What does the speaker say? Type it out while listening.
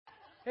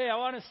Hey, I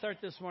want to start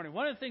this morning.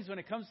 One of the things when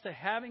it comes to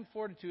having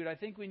fortitude, I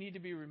think we need to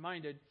be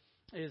reminded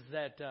is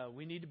that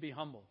we need to be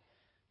humble.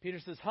 Peter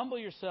says, humble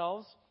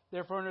yourselves,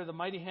 therefore, under the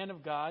mighty hand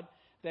of God,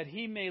 that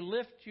he may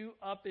lift you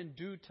up in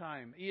due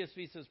time.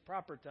 ESV says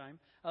proper time.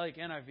 I like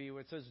NIV where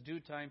it says due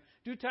time.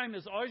 Due time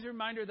is always a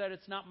reminder that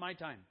it's not my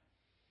time.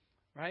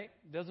 Right?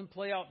 It doesn't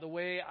play out the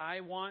way I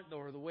want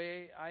or the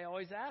way I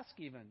always ask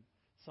even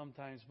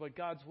sometimes. But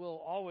God's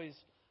will always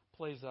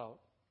plays out.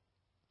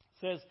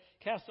 It says,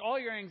 cast all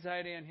your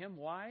anxiety on him.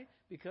 Why?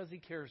 Because he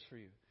cares for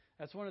you.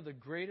 That's one of the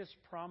greatest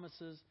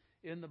promises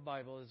in the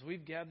Bible. As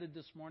we've gathered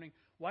this morning,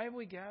 why have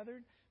we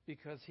gathered?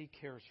 Because he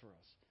cares for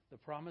us. The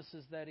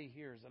promises that he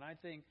hears. And I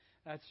think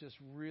that's just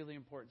really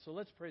important. So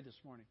let's pray this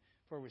morning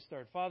before we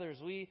start. Father, as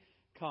we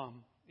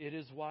come, it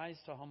is wise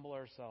to humble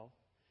ourselves.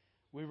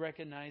 We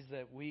recognize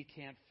that we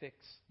can't fix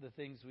the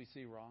things we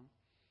see wrong.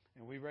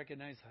 And we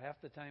recognize half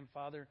the time,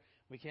 Father,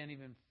 we can't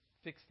even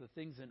fix the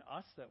things in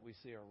us that we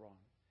see are wrong.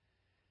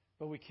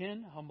 But we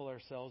can humble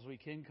ourselves. We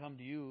can come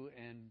to you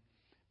and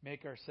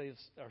make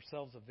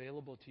ourselves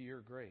available to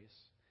your grace.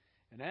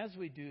 And as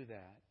we do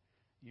that,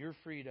 you're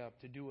freed up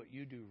to do what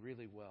you do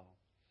really well.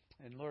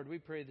 And Lord, we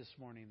pray this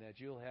morning that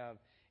you'll have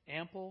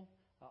ample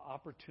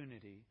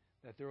opportunity,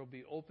 that there will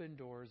be open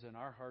doors in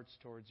our hearts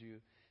towards you,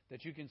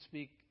 that you can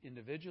speak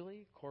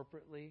individually,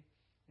 corporately,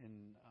 in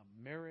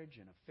a marriage,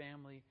 in a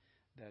family,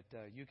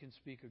 that you can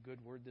speak a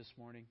good word this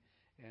morning.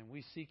 And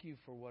we seek you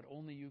for what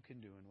only you can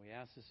do. And we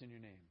ask this in your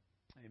name.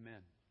 Amen.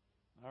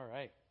 All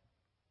right.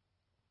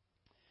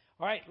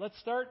 All right, let's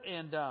start.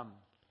 And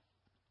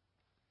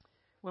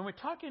when we're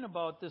talking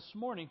about this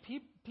morning,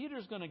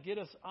 Peter's going to get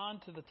us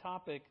onto the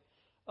topic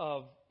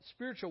of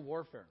spiritual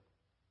warfare.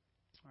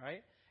 All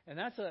right? And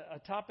that's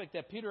a topic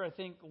that Peter, I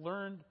think,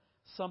 learned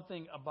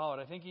something about.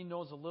 I think he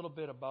knows a little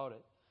bit about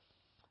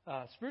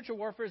it. Spiritual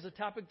warfare is a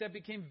topic that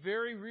became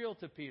very real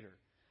to Peter.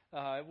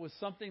 It was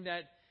something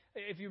that,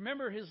 if you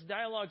remember his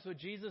dialogues with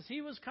Jesus, he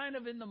was kind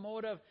of in the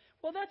mode of,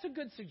 well, that's a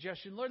good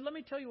suggestion. Lord, let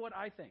me tell you what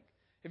I think.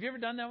 Have you ever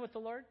done that with the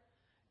Lord?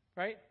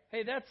 Right?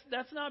 Hey,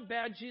 that's not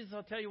bad, Jesus.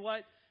 I'll tell you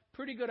what.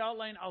 Pretty good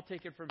outline. I'll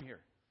take it from here.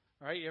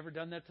 All right? You ever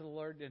done that to the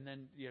Lord? And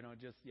then,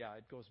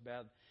 it goes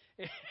bad.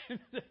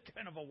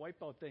 Kind of a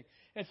wipeout thing.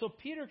 And so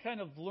Peter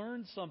kind of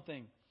learned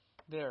something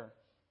there.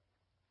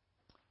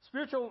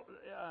 Spiritual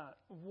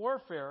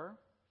warfare,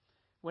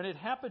 when it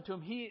happened to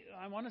him,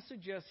 I want to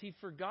suggest he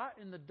forgot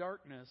in the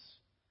darkness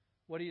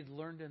what he had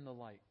learned in the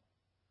light.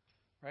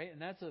 Right?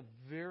 And that's a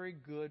very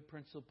good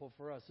principle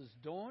for us, is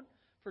don't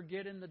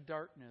forget in the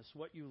darkness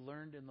what you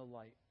learned in the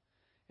light.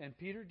 And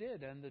Peter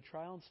did. And the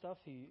trial and stuff,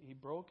 he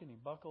broke and he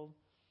buckled.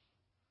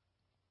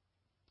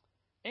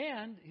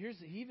 And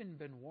he even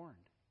been warned.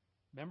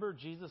 Remember,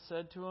 Jesus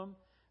said to him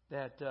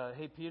that,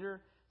 hey, Peter,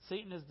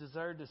 Satan has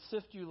desired to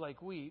sift you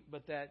like wheat,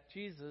 but that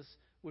Jesus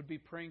would be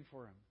praying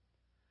for him.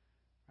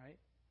 Right?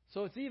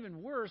 So it's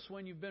even worse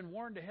when you've been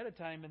warned ahead of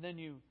time and then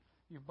you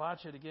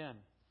botch it again.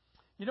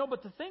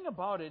 But the thing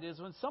about it is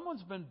when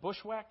someone's been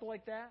bushwhacked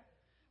like that,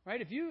 right?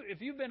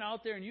 If you've been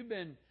out there and you've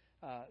been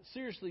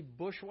seriously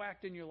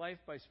bushwhacked in your life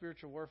by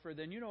spiritual warfare,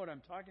 then you know what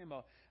I'm talking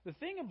about. The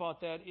thing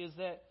about that is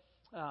that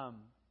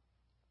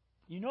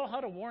you know how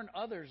to warn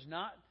others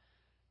not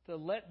to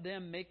let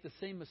them make the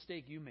same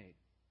mistake you made.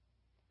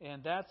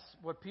 And that's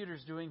what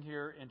Peter's doing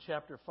here in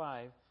chapter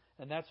 5,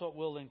 and that's what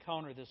we'll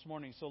encounter this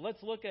morning. So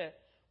let's look at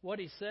what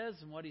he says,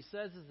 and what he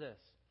says is this.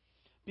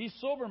 Be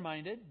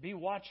sober-minded, be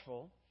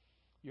watchful.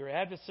 Your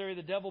adversary,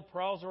 the devil,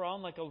 prowls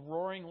around like a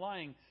roaring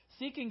lion,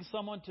 seeking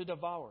someone to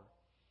devour.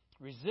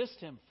 Resist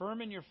him,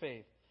 firm in your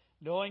faith,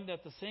 knowing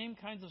that the same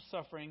kinds of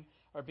suffering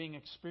are being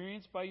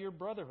experienced by your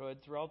brotherhood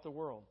throughout the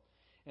world.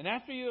 And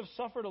after you have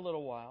suffered a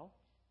little while,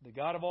 the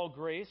God of all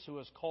grace, who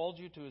has called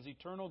you to his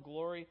eternal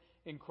glory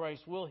in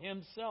Christ, will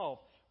himself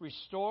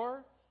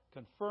restore,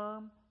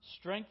 confirm,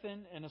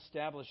 strengthen, and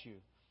establish you.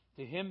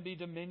 To him be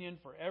dominion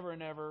forever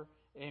and ever.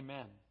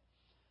 Amen.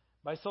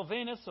 By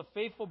Silvanus, a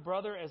faithful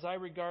brother as I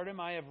regard him,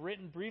 I have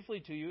written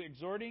briefly to you,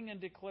 exhorting and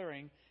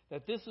declaring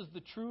that this is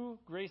the true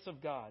grace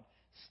of God.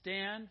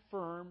 Stand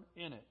firm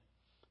in it.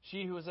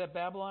 She who is at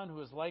Babylon, who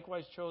is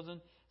likewise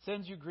chosen,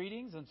 sends you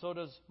greetings, and so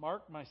does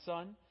Mark, my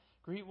son.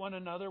 Greet one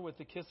another with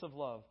the kiss of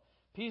love.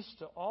 Peace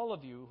to all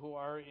of you who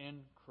are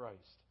in Christ.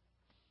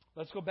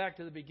 Let's go back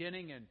to the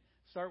beginning and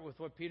start with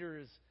what Peter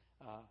is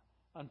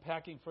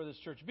unpacking for this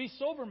church. Be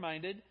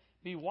sober-minded,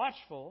 be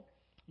watchful.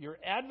 Your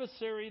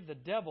adversary, the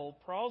devil,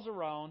 prowls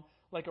around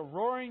like a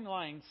roaring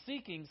lion,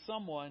 seeking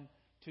someone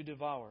to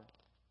devour.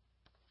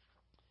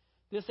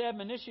 This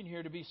admonition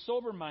here to be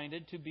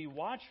sober-minded, to be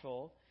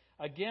watchful,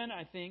 again,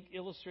 I think,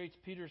 illustrates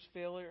Peter's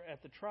failure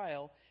at the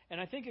trial,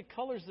 and I think it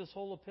colors this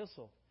whole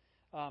epistle.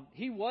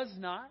 He was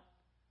not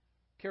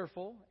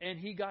careful, and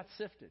he got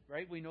sifted,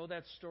 right? We know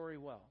that story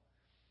well.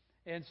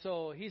 And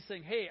so he's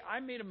saying, hey, I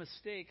made a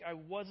mistake. I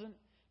wasn't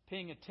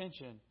paying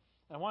attention.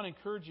 I want to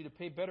encourage you to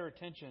pay better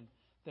attention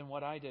than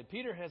what I did.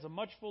 Peter has a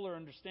much fuller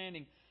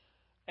understanding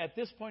at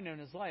this point in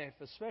his life,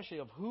 especially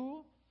of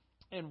who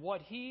and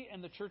what he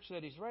and the church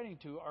that he's writing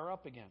to are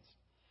up against.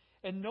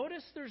 And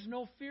notice there's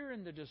no fear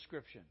in the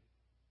description.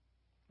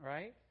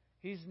 right?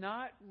 He's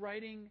not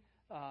writing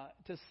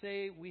to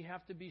say we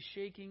have to be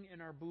shaking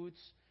in our boots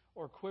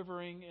or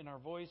quivering in our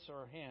voice or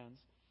our hands.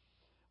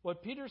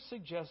 What Peter's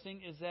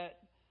suggesting is that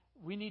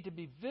we need to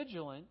be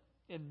vigilant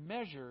and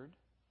measured,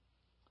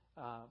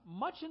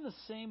 much in the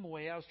same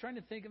way. I was trying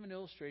to think of an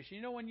illustration.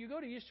 You know, when you go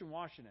to Eastern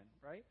Washington,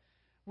 right,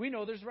 we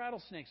know there's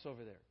rattlesnakes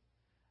over there.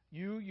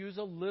 You use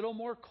a little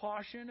more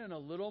caution and a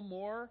little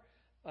more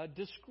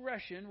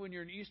discretion when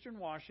you're in Eastern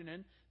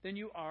Washington than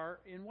you are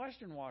in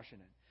Western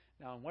Washington.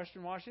 Now, in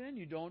Western Washington,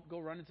 you don't go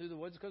running through the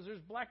woods because there's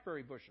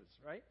blackberry bushes,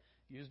 right?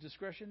 Use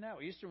discretion that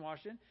way. Eastern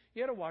Washington,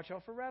 you got to watch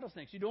out for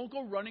rattlesnakes. You don't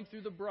go running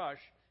through the brush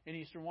in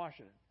Eastern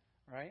Washington,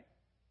 right?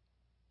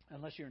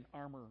 Unless you're in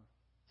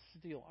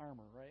steel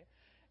armor, right?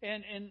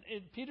 And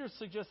Peter's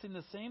suggesting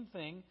the same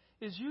thing,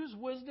 is use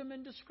wisdom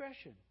and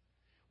discretion.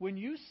 When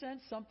you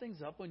sense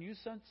something's up, when you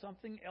sense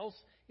something else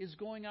is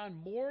going on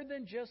more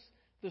than just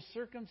the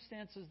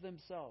circumstances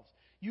themselves,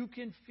 you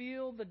can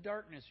feel the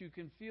darkness, you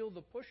can feel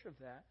the push of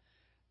that,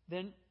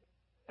 then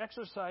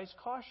exercise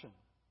caution.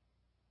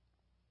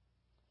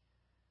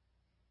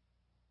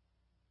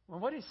 Well,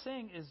 what he's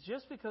saying is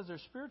just because they're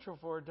spiritual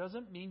for it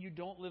doesn't mean you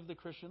don't live the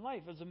Christian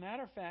life. As a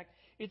matter of fact,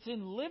 it's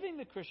in living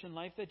the Christian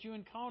life that you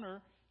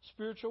encounter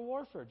spiritual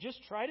warfare. Just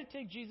try to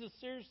take Jesus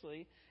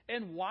seriously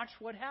and watch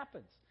what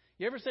happens.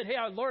 You ever said, hey,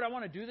 Lord, I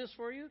want to do this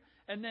for you,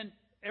 and then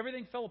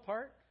everything fell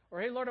apart?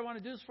 Or, hey, Lord, I want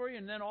to do this for you,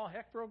 and then all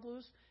heck broke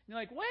loose? And you're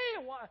like,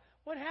 wait,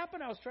 what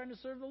happened? I was trying to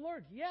serve the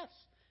Lord. Yes,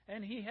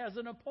 and he has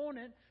an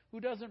opponent who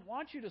doesn't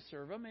want you to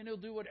serve him, and he'll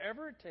do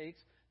whatever it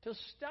takes to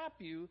stop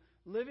you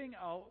living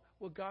out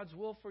what God's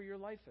will for your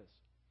life is.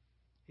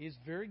 He's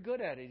very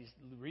good at it.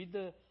 Read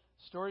the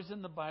stories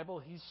in the Bible.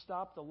 He's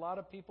stopped a lot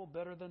of people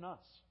better than us.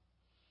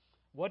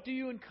 What do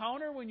you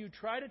encounter when you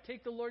try to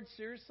take the Lord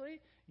seriously?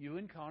 You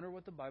encounter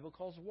what the Bible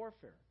calls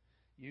warfare.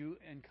 You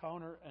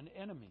encounter an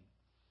enemy.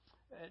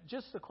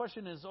 Just the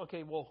question is,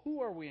 okay, well,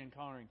 who are we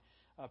encountering?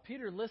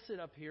 Peter lists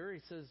it up here. He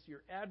says,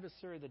 your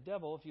adversary, the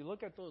devil. If you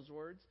look at those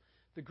words,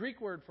 the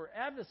Greek word for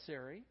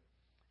adversary,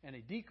 and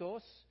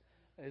adikos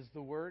is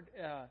the word,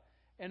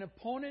 an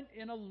opponent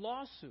in a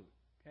lawsuit.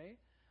 Okay,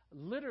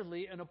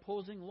 literally an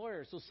opposing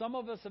lawyer. So some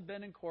of us have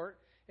been in court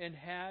and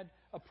had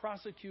a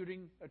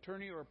prosecuting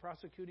attorney or a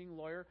prosecuting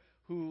lawyer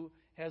who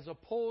has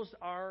opposed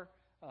our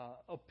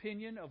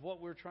opinion of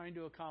what we're trying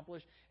to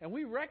accomplish. And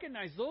we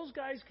recognize those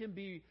guys can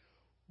be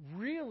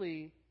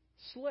really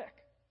slick.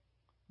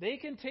 They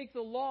can take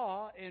the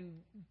law and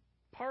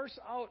parse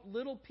out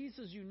little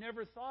pieces you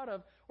never thought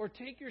of, or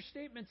take your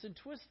statements and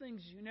twist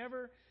things you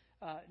never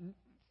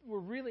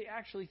were really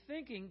actually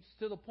thinking,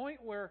 to the point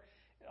where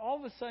all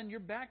of a sudden you're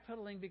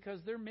backpedaling because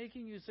they're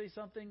making you say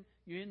something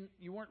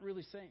you weren't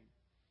really saying.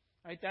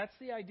 Right? That's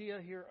the idea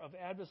here of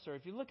adversary.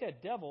 If you look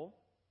at devil,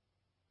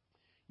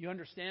 you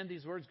understand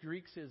these words.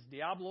 Greek is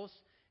diablos,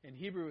 and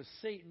Hebrew is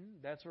Satan.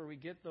 That's where we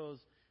get those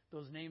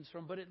names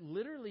from. But it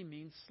literally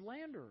means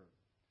slanderer.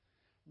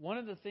 One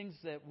of the things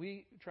that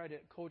we try to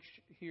coach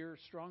here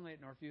strongly at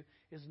Northview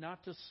is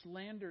not to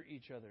slander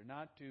each other,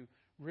 not to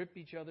rip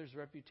each other's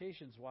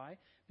reputations. Why?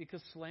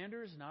 Because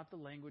slander is not the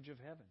language of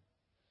heaven.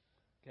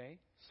 Okay?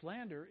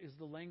 Slander is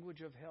the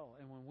language of hell.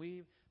 And when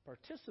we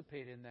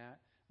participate in that,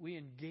 we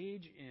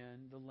engage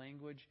in the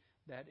language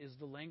that is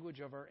the language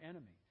of our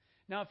enemy.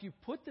 Now, if you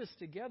put this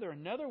together,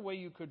 another way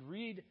you could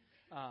read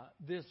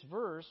this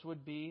verse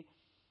would be,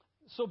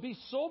 so be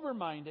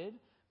sober-minded,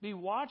 be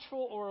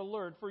watchful or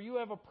alert, for you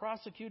have a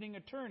prosecuting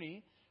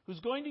attorney who's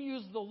going to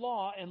use the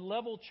law and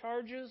level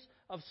charges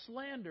of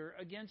slander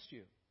against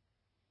you.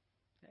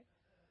 Okay?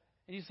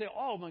 And you say,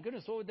 oh my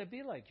goodness, what would that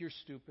be like? You're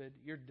stupid,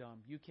 you're dumb,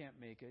 you can't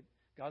make it.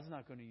 God's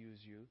not going to use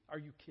you. Are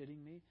you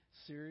kidding me?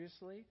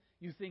 Seriously?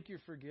 You think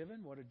you're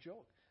forgiven? What a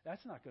joke.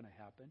 That's not going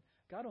to happen.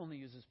 God only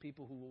uses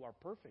people who are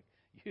perfect.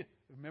 You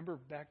remember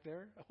back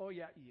there? Oh,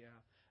 yeah.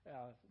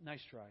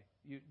 Nice try.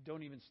 You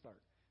don't even start.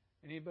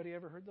 Anybody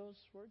ever heard those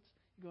words?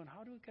 You're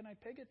going, can I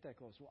peg it that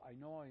close? Well, I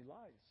know how he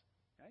lies.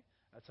 Okay?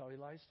 That's how he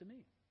lies to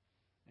me.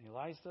 And he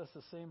lies to us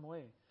the same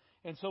way.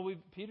 And so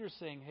Peter's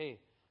saying, hey,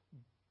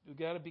 we've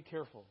got to be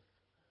careful.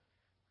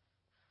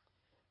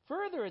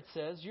 Further, it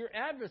says, your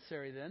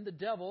adversary then, the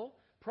devil,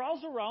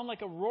 prowls around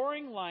like a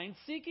roaring lion,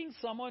 seeking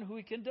someone who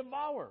he can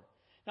devour.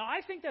 Now,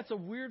 I think that's a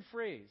weird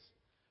phrase.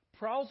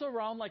 Prowls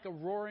around like a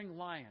roaring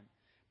lion.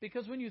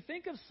 Because when you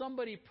think of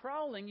somebody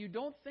prowling, you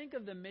don't think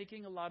of them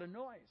making a lot of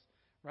noise,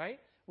 right?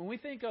 When we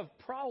think of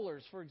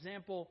prowlers, for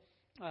example,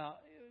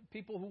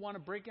 people who want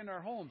to break into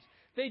our homes,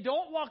 they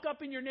don't walk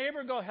up in your neighbor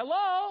and go,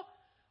 hello,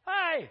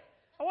 hi,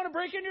 I want to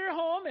break into your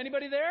home.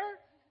 Anybody there?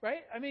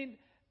 Right? I mean,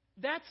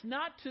 that's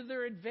not to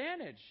their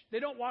advantage. They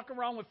don't walk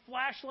around with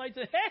flashlights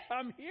and, hey,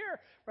 I'm here,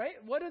 right?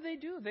 What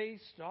do? They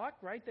stalk,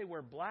 right? They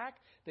wear black.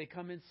 They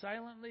come in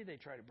silently. They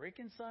try to break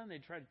in silently.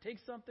 They try to take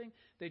something.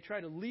 They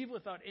try to leave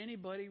without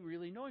anybody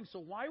really knowing. So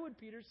why would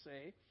Peter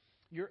say,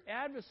 your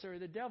adversary,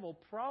 the devil,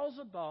 prowls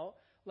about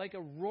like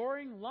a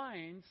roaring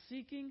lion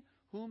seeking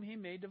whom he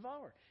may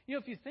devour? You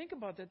know, if you think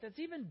about that, that's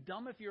even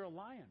dumb if you're a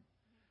lion,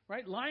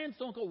 right? Lions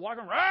don't go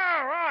walking,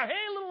 rah, rah,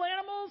 hey, little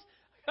animals,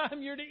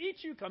 I'm here to eat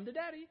you. Come to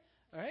daddy.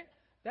 All right?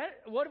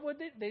 What would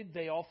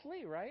they all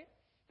flee, right?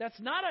 That's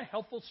not a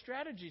helpful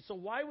strategy. So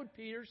why would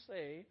Peter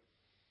say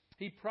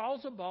he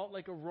prowls about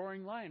like a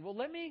roaring lion? Well,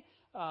 let me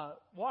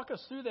walk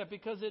us through that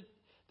because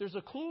there's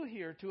a clue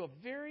here to a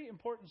very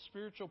important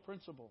spiritual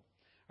principle.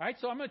 All right,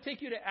 so I'm going to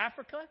take you to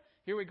Africa.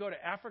 Here we go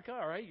to Africa.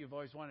 All right, you've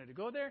always wanted to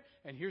go there.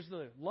 And here's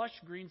the lush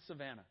green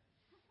savanna.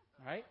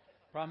 All right,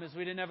 problem is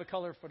we didn't have a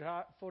color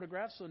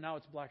photograph, so now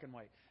it's black and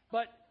white.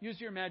 But use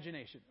your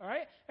imagination, all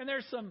right? And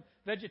there's some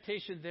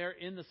vegetation there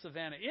in the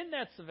savanna. In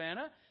that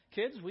savanna,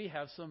 kids, we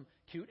have some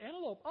cute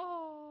antelope.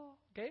 Oh,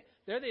 okay.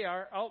 There they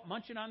are, out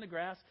munching on the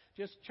grass,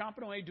 just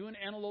chomping away, doing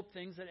antelope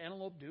things that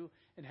antelope do,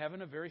 and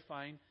having a very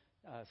fine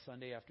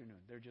Sunday afternoon.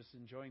 They're just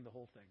enjoying the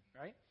whole thing,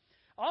 right?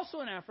 Also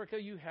in Africa,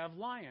 you have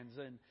lions,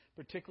 and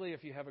particularly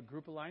if you have a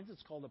group of lions,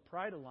 it's called a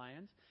pride of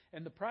lions.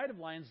 And the pride of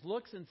lions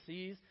looks and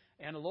sees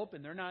antelope,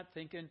 and they're not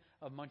thinking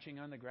of munching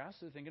on the grass.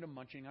 They're thinking of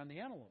munching on the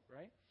antelope,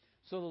 right?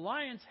 So the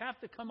lions have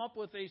to come up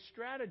with a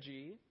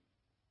strategy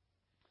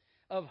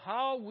of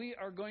how we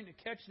are going to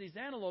catch these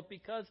antelope,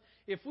 because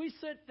if we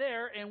sit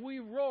there and we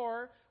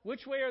roar,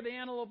 which way are the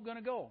antelope going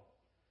to go?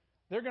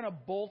 They're going to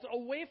bolt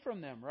away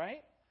from them,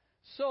 right?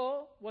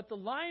 So what the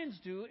lions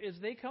do is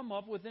they come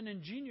up with an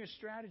ingenious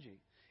strategy.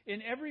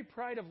 In every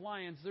pride of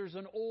lions, there's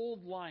an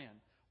old lion,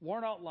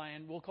 worn out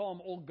lion. We'll call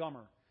him Old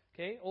Gummer.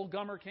 Okay? Old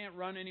Gummer can't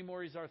run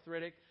anymore. He's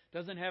arthritic.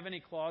 Doesn't have any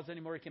claws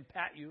anymore. He can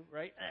pat you,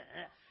 right?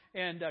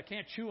 And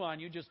can't chew on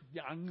you, just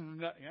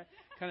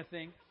kind of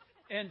thing.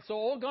 And so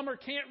Old Gummer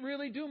can't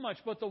really do much.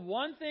 But the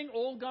one thing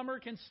Old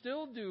Gummer can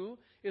still do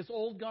is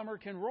Old Gummer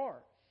can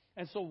roar.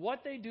 And so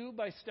what they do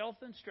by stealth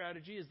and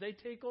strategy is they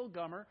take Old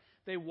Gummer,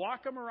 they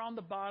walk him around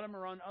the bottom,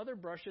 around other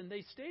brush, and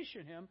they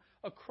station him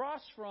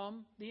across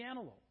from the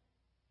antelope.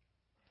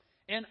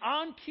 And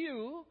on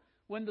cue,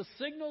 when the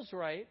signal's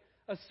right,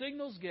 a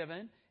signal's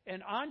given,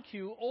 and on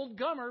cue, Old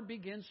Gummer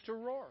begins to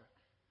roar.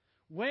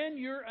 When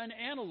you're an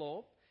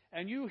antelope,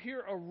 and you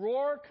hear a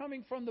roar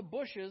coming from the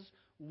bushes,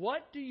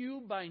 what do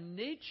you by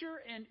nature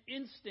and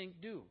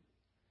instinct do?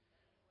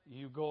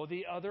 You go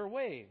the other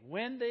way.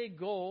 When they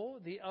go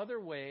the other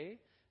way,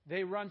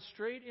 they run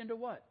straight into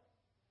what?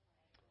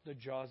 The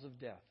jaws of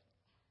death.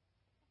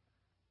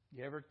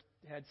 You ever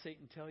had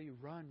Satan tell you,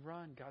 run,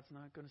 run, God's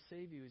not going to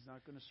save you, He's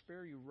not going to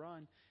spare you,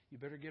 run, you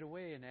better get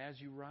away, and as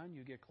you run,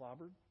 you get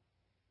clobbered?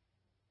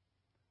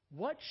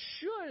 What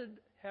should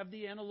have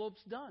the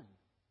antelopes done?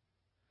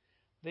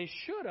 They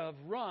should have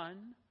run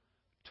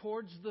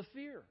towards the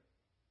fear.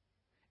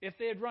 If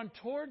they had run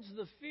towards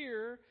the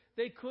fear,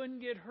 they couldn't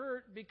get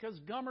hurt because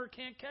Gummer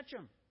can't catch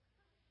them.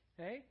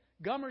 Okay?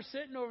 Gummer's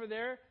sitting over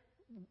there,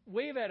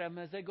 wave at them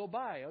as they go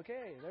by.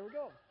 Okay, there we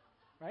go.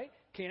 Right?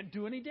 Can't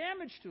do any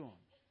damage to them.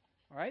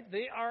 All right?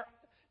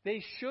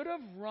 They should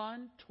have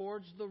run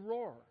towards the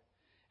roar.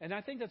 And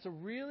I think that's a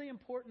really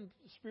important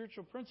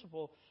spiritual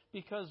principle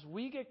because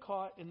we get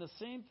caught in the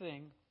same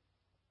thing,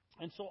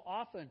 and so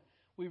often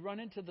we run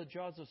into the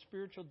jaws of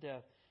spiritual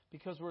death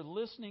because we're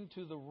listening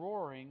to the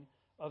roaring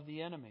of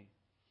the enemy.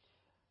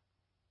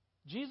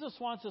 Jesus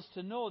wants us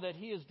to know that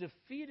He has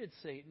defeated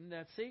Satan,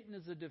 that Satan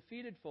is a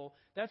defeated foe.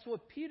 That's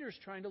what Peter's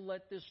trying to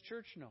let this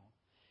church know.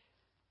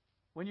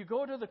 When you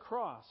go to the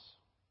cross,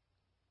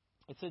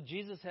 it said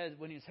Jesus had,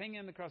 when He was hanging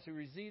on the cross, He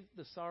received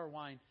the sour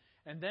wine,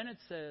 and then it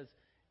says,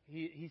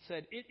 He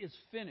said, "It is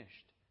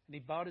finished." And He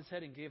bowed His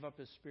head and gave up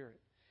His spirit.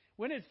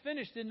 When it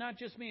finished did not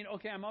just mean,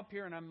 okay, I'm up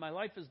here and my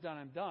life is done,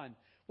 I'm done.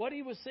 What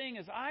He was saying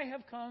is, I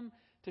have come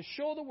to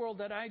show the world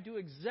that I do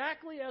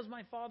exactly as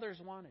my Father's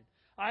wanted.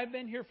 I've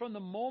been here from the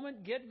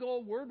moment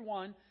get-go, word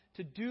one,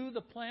 to do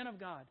the plan of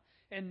God.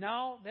 And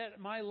now that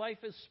my life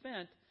is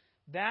spent,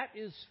 that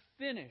is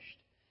finished.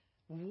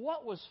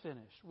 What was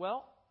finished?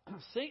 Well,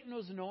 Satan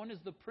was known as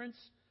the prince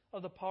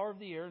of the power of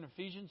the air in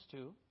Ephesians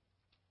 2.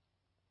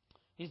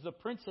 He's the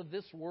prince of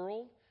this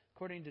world,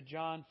 according to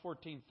John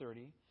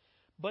 14:30.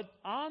 But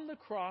on the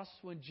cross,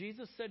 when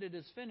Jesus said it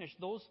is finished,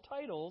 those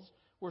titles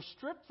were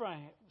stripped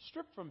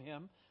from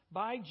Him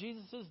by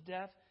Jesus'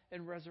 death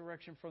and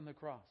resurrection from the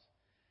cross.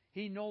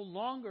 He no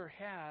longer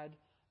had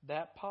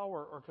that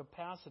power or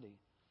capacity.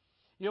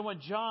 You know,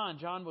 when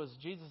John was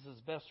Jesus'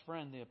 best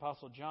friend, the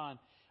Apostle John,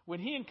 when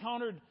he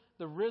encountered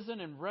the risen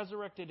and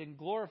resurrected and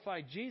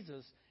glorified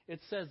Jesus, it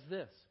says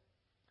this.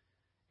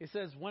 It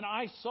says, "When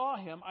I saw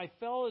Him, I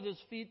fell at His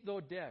feet,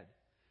 though dead."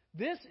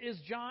 This is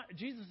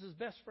Jesus'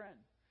 best friend.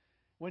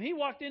 When he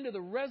walked into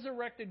the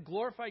resurrected,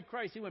 glorified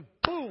Christ, he went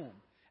boom.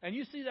 And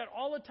you see that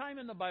all the time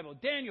in the Bible.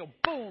 Daniel,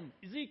 boom.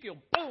 Ezekiel,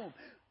 boom.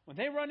 When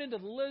they run into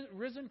the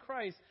risen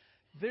Christ,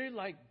 they're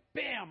like,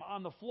 bam,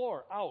 on the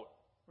floor, out,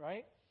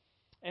 right?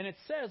 And it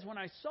says, when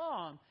I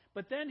saw Him,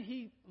 but then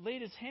He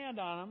laid His hand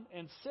on him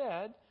and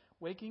said,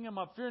 waking him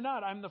up, "Fear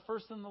not, I'm the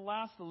first and the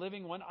last, the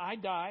living one. I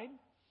died,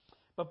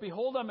 but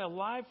behold, I'm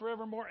alive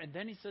forevermore." And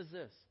then He says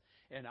this,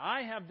 "And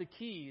I have the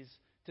keys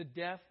to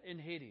death and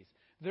Hades."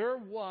 There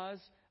was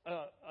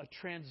a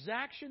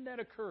transaction that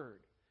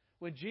occurred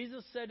when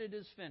Jesus said it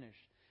is finished,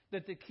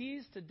 that the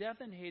keys to death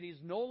and Hades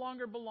no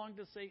longer belong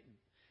to Satan.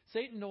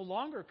 Satan no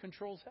longer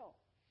controls hell.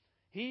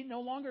 He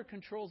no longer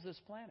controls this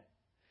planet.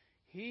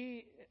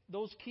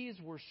 those keys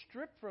were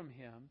stripped from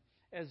him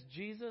as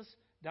Jesus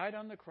died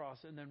on the cross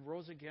and then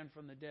rose again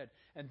from the dead.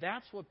 And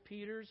that's what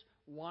Peter's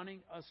wanting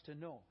us to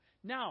know.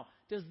 Now,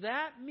 does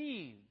that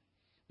mean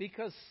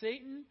because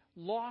Satan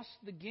lost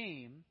the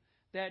game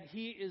that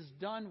he is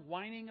done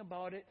whining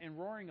about it and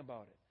roaring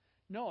about it?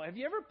 No. Have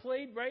you ever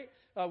played, right?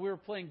 We were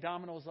playing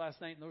dominoes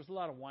last night, and there was a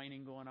lot of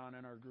whining going on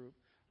in our group,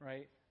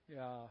 right?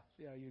 Yeah,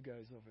 you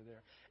guys over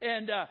there.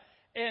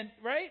 And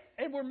right?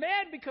 And we're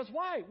mad because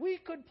why? We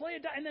could play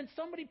and then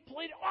somebody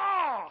played,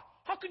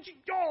 how could you,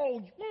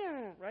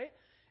 right?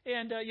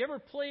 And you ever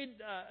played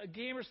a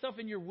game or stuff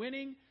and you're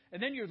winning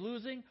and then you're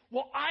losing?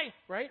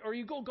 Right? Or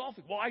you go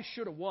golfing. Well, I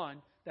should have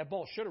won. That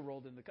ball should have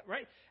rolled in the cup,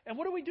 right? And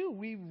what do?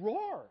 We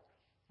roar,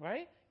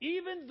 right?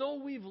 Even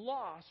though we've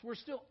lost, we're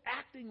still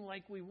acting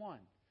like we won,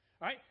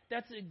 right?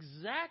 That's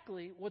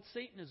exactly what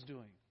Satan is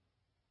doing.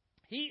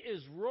 He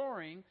is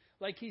roaring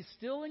like he's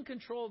still in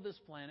control of this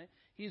planet.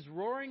 He's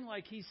roaring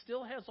like he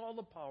still has all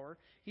the power.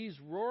 He's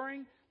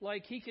roaring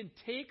like he can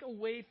take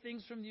away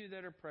things from you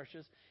that are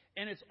precious.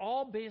 And it's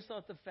all based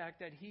off the fact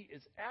that he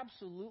is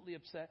absolutely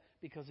upset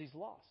because he's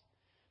lost.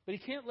 But he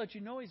can't let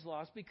you know he's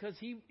lost because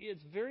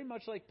it's very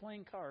much like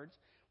playing cards.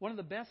 One of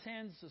the best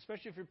hands,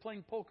 especially if you're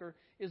playing poker,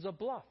 is a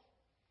bluff.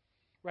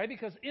 Right?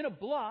 Because in a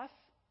bluff,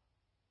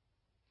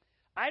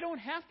 I don't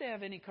have to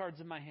have any cards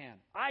in my hand.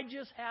 I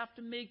just have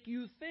to make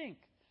you think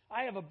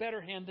I have a better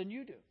hand than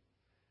you do.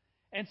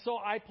 And so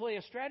I play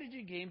a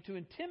strategy game to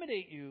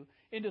intimidate you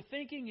into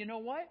thinking, you know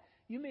what?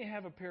 You may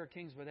have a pair of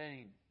kings, but that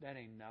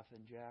ain't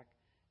nothing, Jack.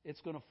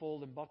 It's going to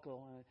fold and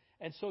buckle.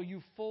 And so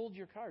you fold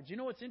your cards. You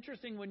know what's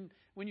interesting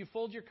when you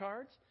fold your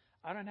cards?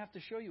 I don't have to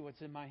show you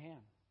what's in my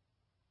hand.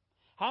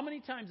 How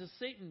many times has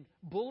Satan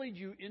bullied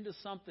you into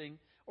something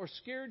or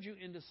scared you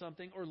into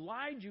something or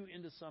lied you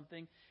into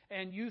something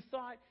and you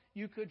thought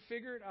you could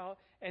figure it out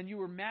and you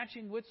were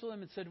matching wits with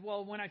him and said,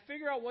 well, when I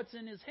figure out what's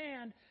in his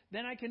hand,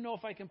 then I can know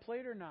if I can play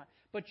it or not.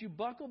 But you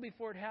buckle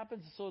before it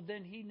happens, so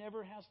then he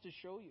never has to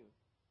show you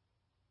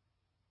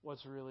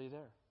what's really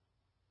there.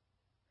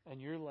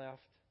 And you're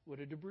left with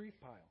a debris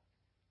pile,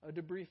 a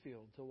debris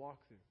field to walk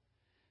through.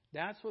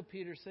 That's what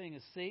Peter's saying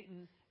is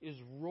Satan is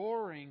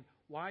roaring.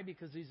 Why?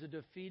 Because he's a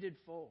defeated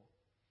foe.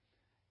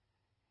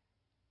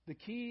 The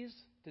keys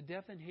to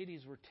death and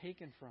Hades were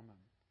taken from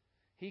him.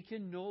 He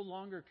can no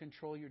longer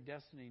control your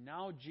destiny.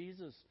 Now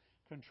Jesus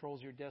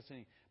controls your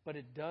destiny. But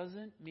it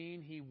doesn't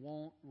mean he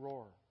won't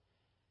roar.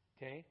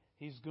 Okay?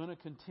 He's going to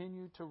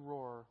continue to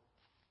roar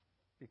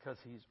because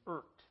he's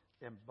irked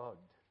and bugged.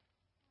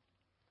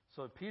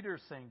 So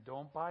Peter's saying,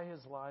 don't buy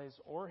his lies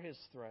or his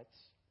threats.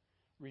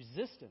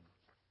 Resist him.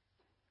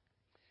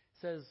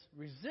 It says,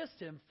 resist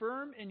him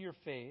firm in your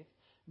faith,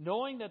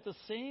 knowing that the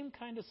same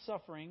kind of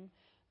suffering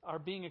are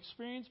being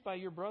experienced by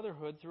your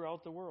brotherhood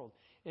throughout the world.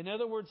 In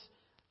other words,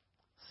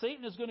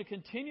 Satan is going to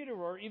continue to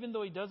roar even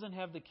though he doesn't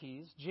have the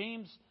keys.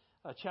 James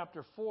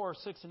chapter 4,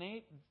 6 and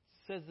 8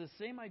 says the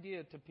same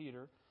idea to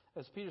Peter.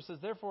 As Peter says,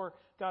 therefore,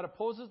 God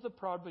opposes the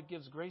proud but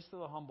gives grace to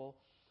the humble.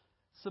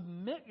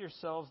 Submit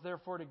yourselves,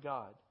 therefore, to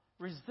God.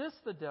 Resist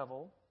the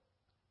devil,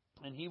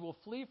 and he will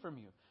flee from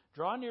you.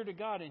 Draw near to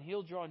God, and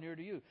he'll draw near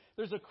to you.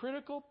 There's a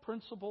critical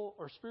principle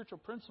or spiritual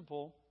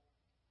principle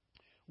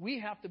we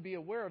have to be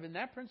aware of, and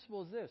that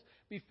principle is this.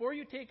 Before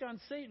you take on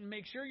Satan,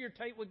 make sure you're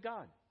tight with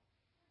God.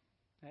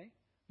 Okay?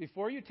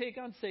 Before you take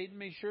on Satan,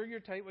 make sure you're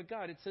tight with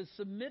God. It says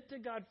submit to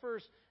God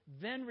first,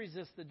 then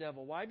resist the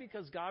devil. Why?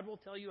 Because God will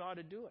tell you how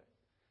to do it.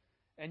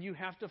 And you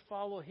have to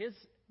follow his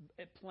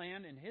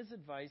plan and his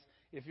advice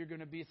if you're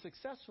going to be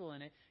successful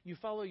in it. You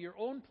follow your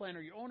own plan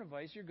or your own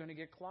advice, you're going to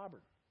get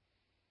clobbered.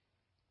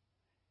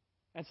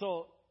 And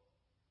so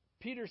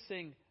Peter's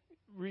saying,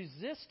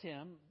 resist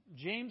him.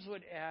 James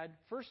would add,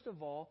 first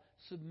of all,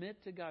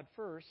 submit to God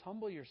first.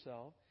 Humble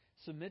yourself.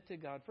 Submit to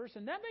God first.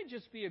 And that may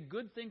just be a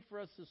good thing for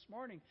us this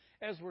morning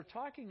as we're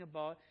talking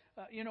about,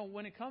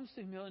 when it comes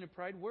to humility and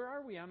pride, where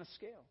are we on a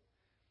scale?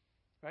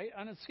 Right?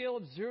 On a scale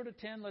of 0 to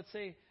 10, let's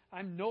say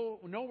I'm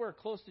nowhere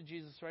close to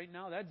Jesus right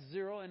now. That's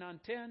 0. And on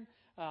 10,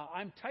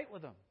 I'm tight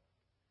with him.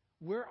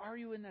 Where are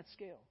you in that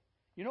scale?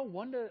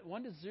 1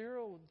 to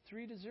 0,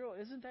 3 to 0,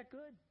 isn't that good?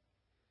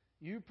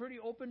 You're pretty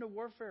open to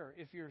warfare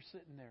if you're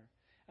sitting there.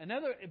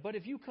 But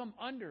if you come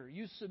under,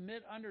 you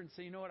submit under and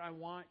say, you know what, I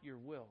want your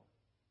will.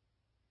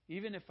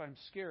 Even if I'm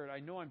scared, I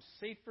know I'm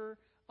safer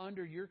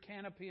under your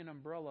canopy and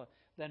umbrella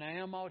than I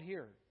am out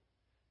here.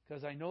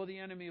 Because I know the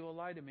enemy will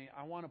lie to me.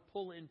 I want to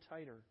pull in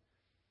tighter.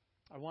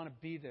 I want to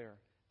be there.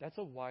 That's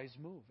a wise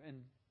move.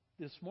 And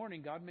this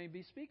morning, God may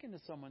be speaking to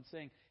someone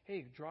saying,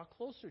 hey, draw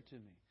closer to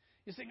me.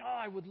 You're saying,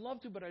 I would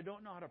love to, but I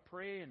don't know how to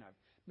pray and I've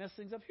messed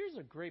things up. Here's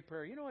a great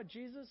prayer. You know what,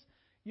 Jesus?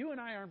 You and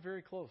I aren't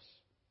very close.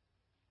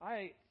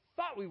 I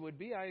thought we would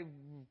be. I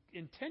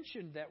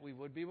intentioned that we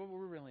would be, but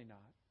we're really not.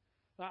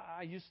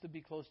 I used to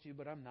be close to you,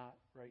 but I'm not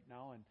right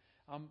now.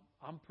 And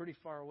I'm pretty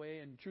far away.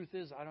 And the truth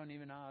is, I don't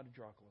even know how to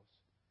draw close.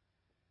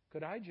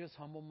 Could I just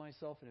humble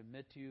myself and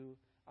admit to you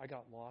I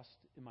got lost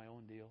in my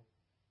own deal?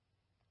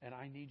 And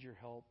I need your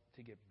help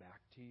to get back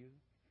to you.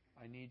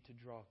 I need to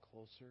draw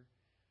closer.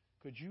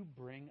 Could you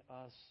bring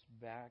us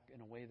back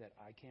in a way that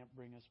I can't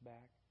bring us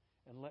back?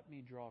 And let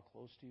me draw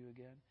close to you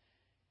again?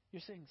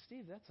 You're saying,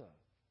 Steve, that's a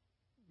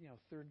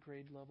third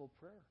grade level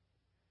prayer.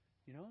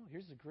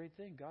 Here's the great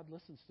thing. God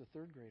listens to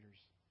third graders.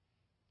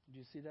 Did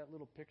you see that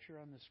little picture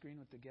on the screen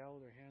with the gal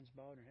with her hands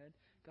bowed her head?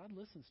 God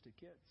listens to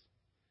kids.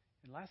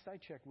 And last I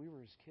checked, we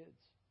were his kids.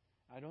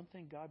 I don't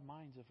think God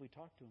minds if we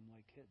talk to him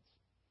like kids.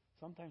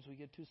 Sometimes we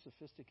get too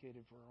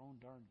sophisticated for our own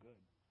darn good.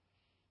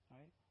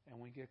 Right? And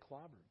we get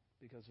clobbered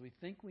because we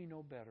think we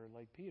know better,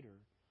 like Peter,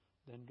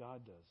 than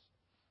God does.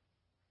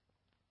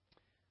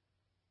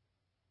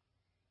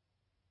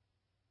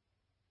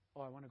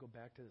 Oh, I want to go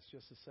back to this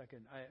just a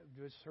second. I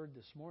just heard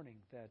this morning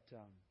that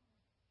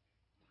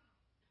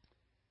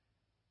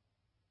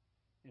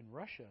in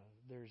Russia,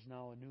 there's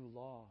now a new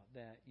law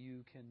that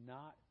you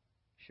cannot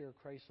share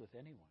Christ with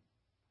anyone.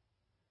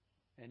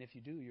 And if you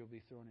do, you'll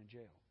be thrown in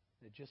jail.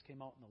 It just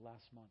came out in the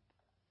last month.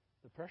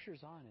 The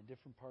pressure's on in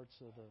different parts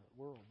of the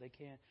world. They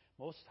can't.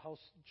 Most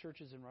house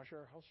churches in Russia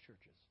are house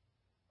churches,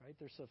 right?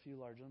 There's a few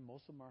large ones.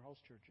 Most of them are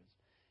house churches.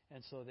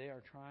 And so they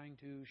are trying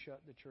to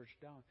shut the church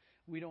down.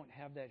 We don't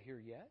have that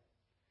here yet.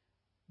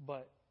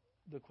 But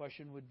the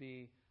question would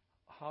be,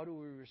 how do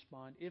we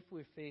respond if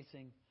we're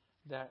facing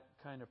that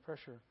kind of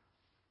pressure?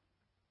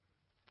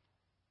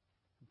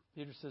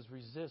 Peter says,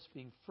 resist,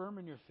 being firm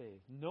in your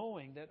faith,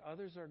 knowing that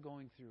others are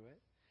going through it,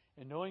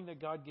 and knowing that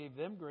God gave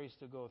them grace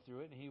to go through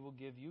it, and He will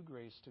give you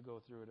grace to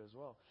go through it as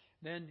well.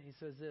 Then he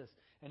says this,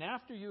 and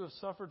after you have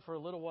suffered for a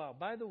little while,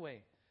 by the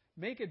way,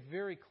 make it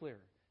very clear.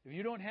 If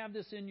you don't have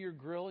this in your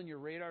grill, in your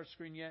radar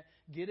screen yet,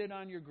 get it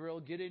on your grill,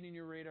 get it in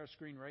your radar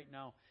screen right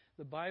now.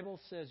 The Bible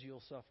says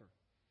you'll suffer.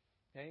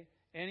 Okay?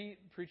 Any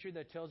preacher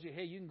that tells you,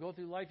 hey, you can go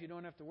through life, you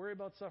don't have to worry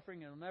about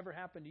suffering, it'll never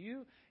happen to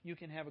you, you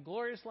can have a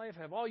glorious life,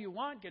 have all you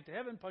want, get to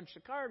heaven, punch the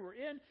card, we're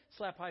in,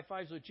 slap high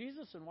fives with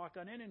Jesus, and walk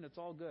on in, and it's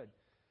all good.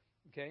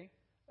 Okay?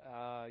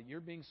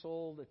 You're being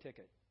sold a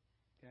ticket.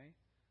 Okay?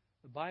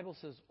 The Bible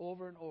says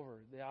over and over,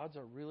 the odds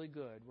are really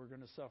good we're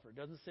going to suffer. It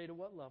doesn't say to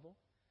what level,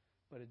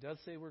 but it does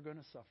say we're going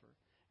to suffer.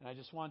 And I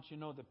just want you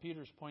to know that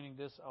Peter's pointing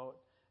this out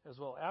as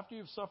well. After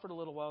you've suffered a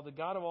little while, the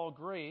God of all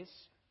grace,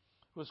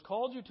 who has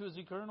called you to His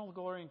eternal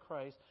glory in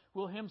Christ,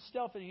 will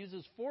Himself, and He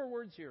uses 4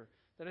 words here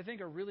that I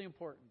think are really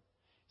important.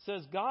 It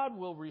says God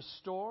will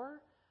restore,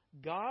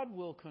 God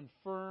will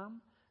confirm,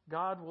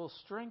 God will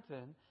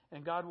strengthen,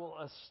 and God will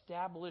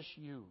establish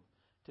you.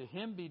 To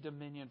Him be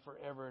dominion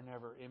forever and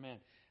ever. Amen.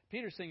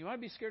 Peter's saying, you want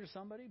to be scared of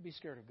somebody? Be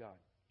scared of God.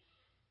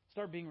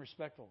 Start being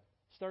respectful.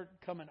 Start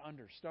coming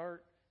under.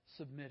 Start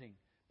submitting.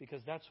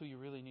 Because that's who you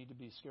really need to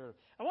be scared of.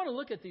 I want to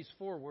look at these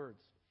 4 words.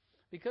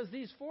 Because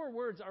these 4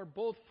 words are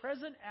both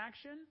present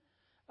action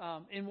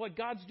in what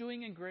God's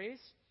doing in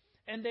grace,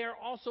 and they are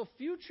also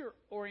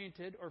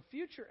future-oriented or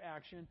future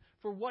action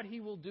for what He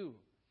will do.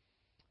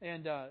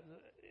 And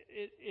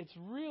it's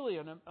really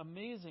an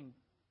amazing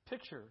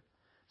picture.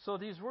 So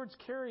these words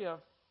carry a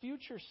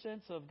future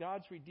sense of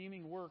God's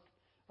redeeming work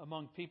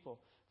among people.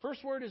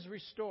 First word is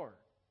restore.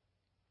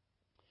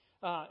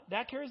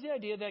 That carries the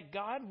idea that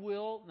God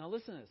will, now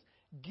listen to this,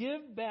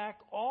 give back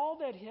all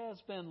that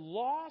has been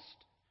lost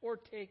or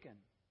taken.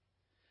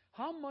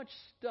 How much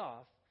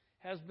stuff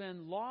has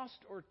been lost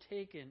or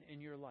taken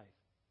in your life?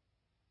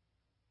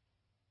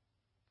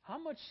 How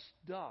much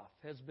stuff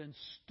has been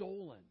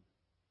stolen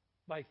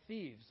by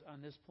thieves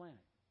on this planet?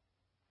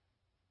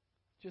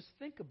 Just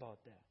think about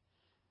that.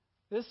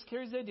 This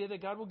carries the idea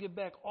that God will give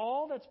back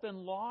all that's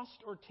been lost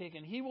or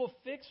taken. He will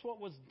fix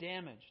what was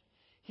damaged.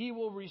 He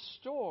will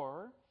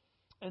restore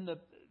and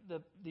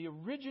the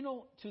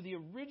original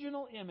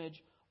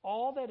image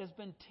all that has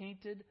been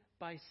tainted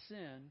by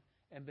sin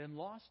and been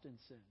lost in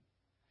sin.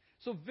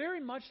 So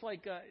very much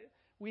like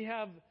we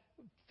have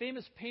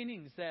famous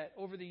paintings that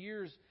over the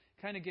years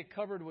kind of get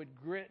covered with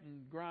grit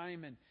and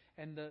grime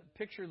and the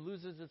picture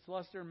loses its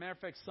luster. Matter of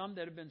fact, some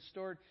that have been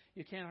stored,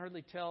 you can't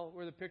hardly tell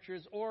where the picture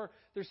is. Or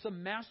there's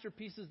some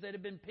masterpieces that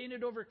have been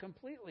painted over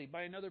completely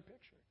by another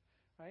picture.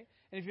 Right?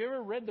 And if you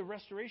ever read the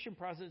restoration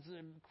process, it's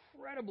an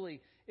incredibly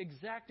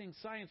exacting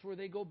science where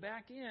they go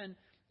back in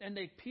and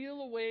they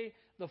peel away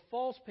the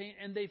false paint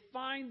and they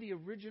find the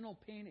original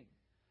painting.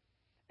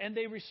 And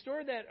they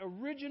restore that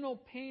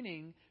original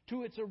painting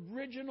to its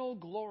original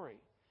glory.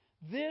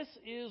 This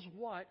is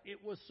what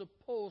it was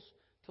supposed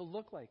to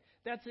look like.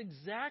 That's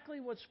exactly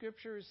what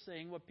Scripture is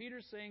saying, what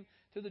Peter's saying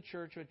to the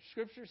church, what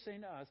Scripture is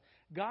saying to us.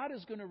 God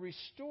is going to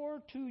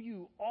restore to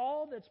you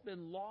all that's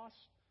been lost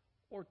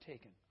or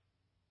taken.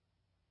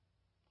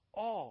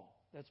 All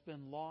that's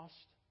been lost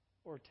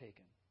or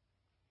taken.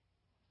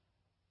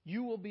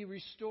 You will be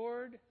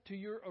restored to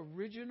your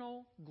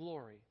original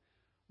glory,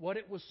 what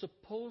it was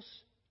supposed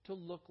to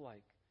look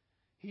like.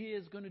 He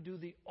is going to do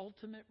the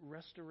ultimate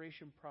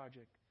restoration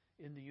project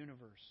in the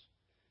universe.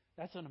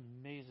 That's an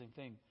amazing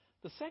thing.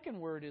 The second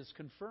word is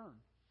confirm.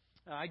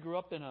 I grew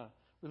up in a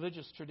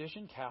religious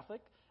tradition, Catholic,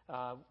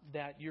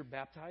 that you're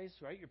baptized,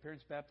 right? Your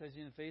parents baptize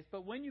you in the faith.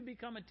 But when you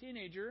become a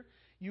teenager,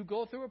 you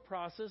go through a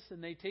process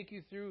and they take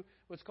you through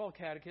what's called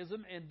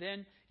catechism, and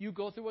then you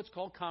go through what's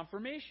called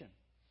confirmation.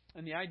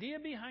 And the idea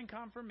behind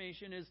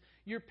confirmation is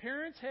your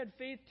parents had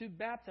faith to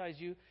baptize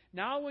you.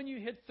 Now when you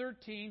hit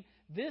 13,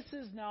 this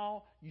is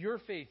now your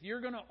faith.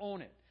 You're going to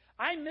own it.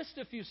 I missed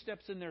a few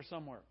steps in there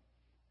somewhere.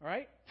 All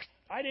right?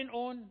 I didn't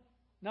own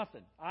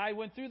nothing. I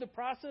went through the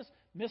process,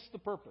 missed the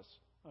purpose.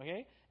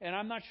 Okay? And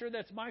I'm not sure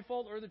that's my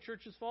fault or the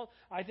church's fault.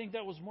 I think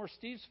that was more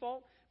Steve's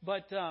fault.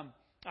 But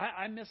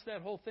I missed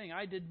that whole thing.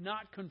 I did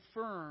not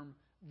confirm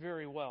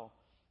very well.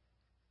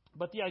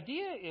 But the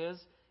idea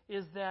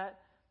is that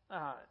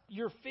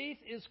your faith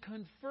is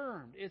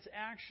confirmed. It's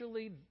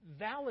actually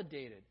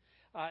validated.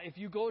 If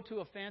you go to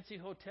a fancy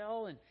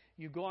hotel and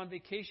you go on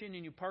vacation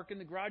and you park in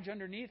the garage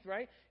underneath,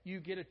 right, you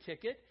get a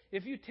ticket.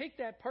 If you take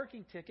that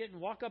parking ticket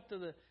and walk up to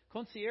the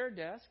concierge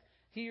desk,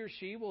 he or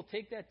she will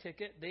take that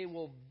ticket, they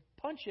will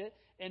punch it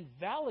and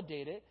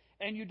validate it,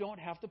 and you don't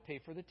have to pay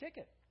for the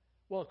ticket.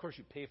 Well, of course,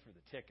 you pay for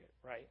the ticket,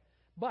 right?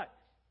 But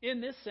in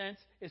this sense,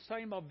 it's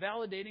talking about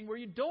validating where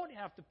you don't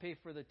have to pay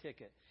for the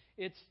ticket.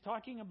 It's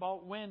talking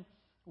about when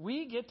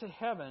we get to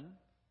heaven.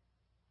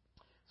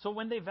 So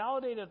when they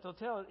validate at the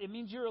hotel, it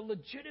means you're a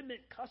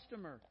legitimate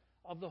customer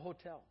of the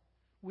hotel.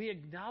 We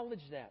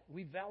acknowledge that.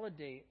 We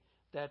validate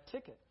that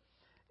ticket.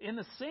 In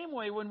the same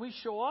way, when we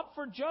show up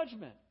for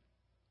judgment,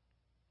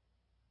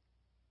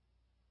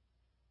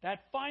 that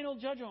final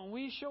judgment, when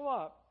we show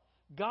up,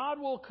 God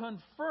will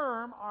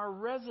confirm our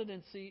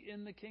residency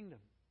in the kingdom.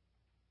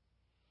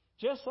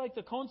 Just like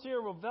the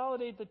concierge will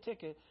validate the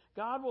ticket,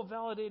 God will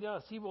validate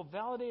us. He will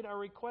validate our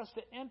request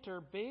to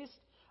enter based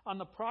on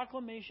the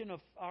proclamation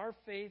of our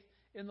faith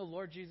in the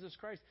Lord Jesus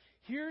Christ.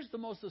 Here's the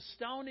most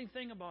astounding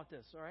thing about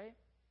this, all right?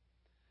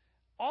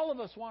 All of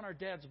us want our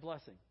dad's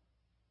blessing.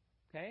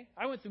 Okay?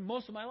 I went through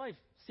most of my life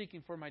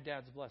seeking for my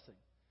dad's blessing.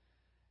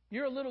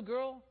 You're a little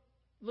girl.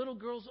 Little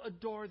girls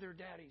adore their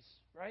daddies,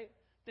 right?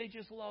 They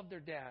just love their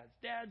dads.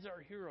 Dads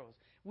are heroes.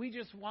 We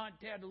just want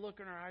dad to look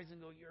in our eyes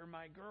and go, "You're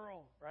my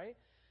girl," right?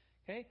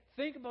 Okay?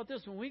 Think about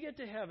this. When we get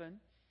to heaven,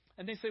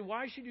 and they say,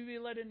 "Why should you be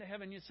led into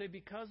heaven?" You say,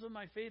 "Because of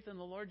my faith in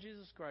the Lord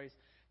Jesus Christ."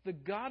 The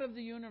God of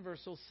the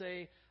universe will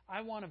say,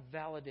 "I want to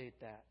validate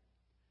that.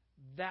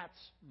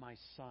 That's my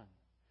son.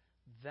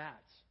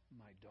 That's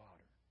my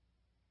daughter."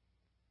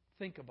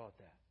 Think about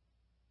that.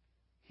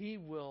 He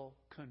will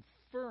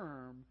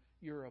confirm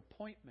your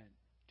appointment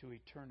to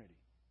eternity.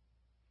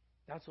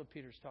 That's what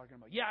Peter's talking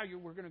about. Yeah,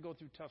 we're going to go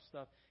through tough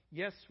stuff.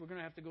 Yes, we're going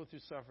to have to go through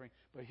suffering.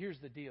 But here's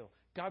the deal.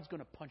 God's going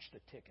to punch the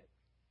ticket.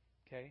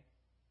 Okay?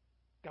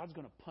 God's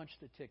going to punch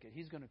the ticket.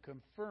 He's going to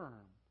confirm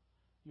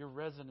your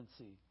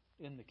residency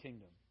in the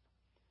kingdom.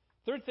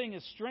 Third thing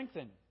is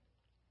strengthen.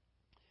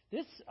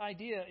 This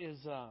idea is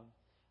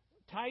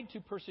tied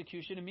to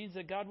persecution. It means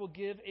that God will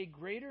give a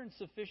greater and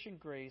sufficient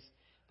grace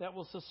that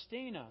will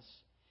sustain us.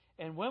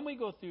 And when we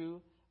go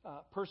through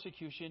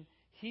persecution,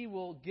 He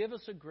will give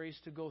us a grace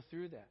to go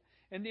through that.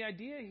 And the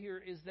idea here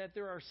is that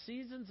there are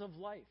seasons of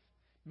life.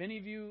 Many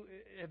of you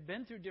have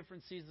been through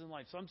different seasons of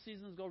life. Some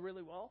seasons go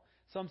really well.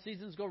 Some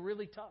seasons go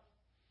really tough.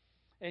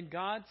 And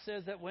God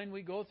says that when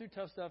we go through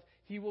tough stuff,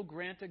 He will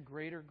grant a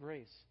greater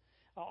grace.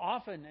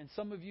 Often, and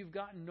some of you have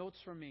gotten notes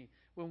from me,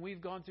 when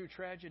we've gone through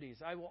tragedies,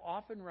 I will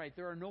often write,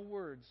 there are no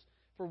words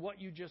for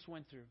what you just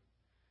went through.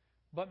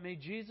 But may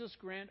Jesus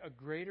grant a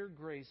greater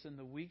grace in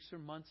the weeks or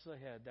months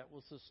ahead that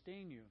will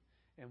sustain you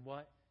in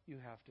what you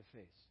have to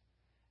face.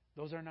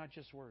 Those are not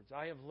just words.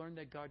 I have learned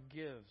that God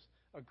gives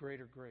a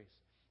greater grace.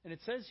 And it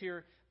says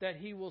here that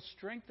He will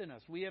strengthen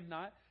us. We have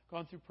not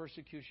gone through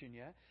persecution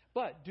yet.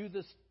 But do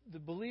the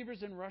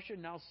believers in Russia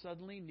now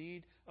suddenly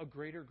need a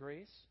greater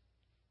grace?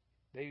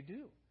 They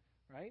do,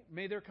 right?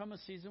 May there come a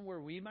season where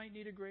we might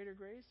need a greater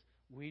grace?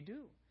 We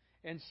do.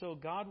 And so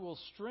God will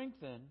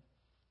strengthen,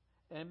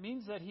 and it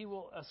means that He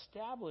will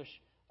establish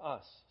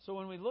us. So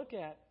when we look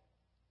at,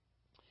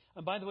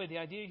 and by the way, the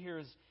idea here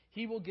is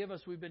He will give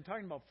us, we've been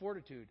talking about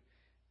fortitude.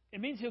 It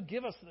means He'll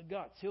give us the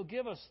guts. He'll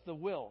give us the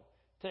will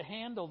to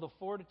handle the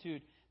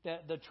fortitude,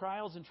 that the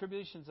trials and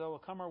tribulations that will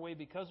come our way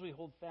because we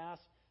hold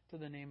fast to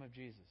the name of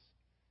Jesus.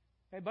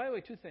 Hey, by the way,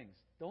 two things.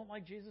 Don't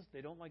like Jesus,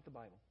 they don't like the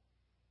Bible.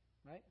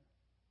 Right?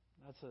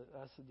 That's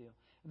the deal.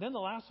 And then the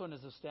last one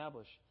is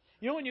establish.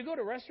 You know, when you go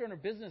to a restaurant or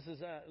businesses,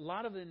 a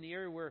lot of it in the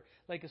area where,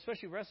 like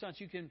especially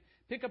restaurants, you can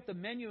pick up the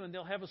menu and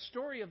they'll have a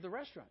story of the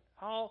restaurant.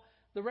 How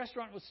the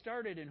restaurant was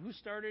started and who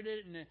started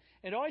it. And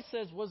it always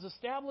says was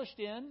established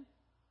in,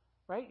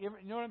 right? You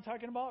know what I'm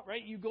talking about,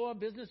 right? You go on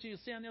business, you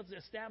see on the outside,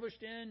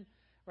 established in,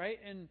 right?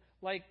 And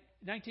like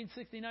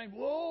 1969,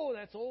 whoa,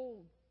 that's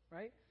old,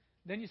 right?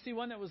 Then you see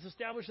one that was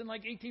established in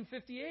like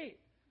 1858.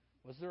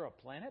 Was there a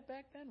planet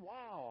back then?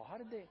 Wow, how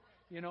did they,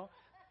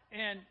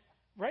 and,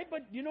 right?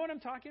 But you know what I'm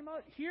talking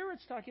about? Here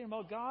it's talking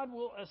about God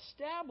will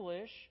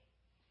establish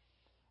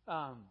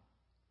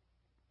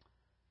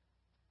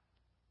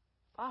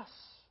us.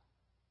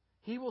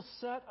 He will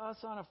set us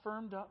on a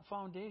firm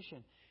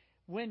foundation.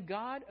 When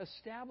God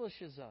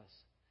establishes us,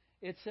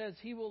 it says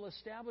He will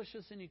establish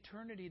us in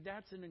eternity.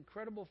 That's an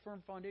incredible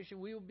firm foundation.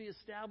 We will be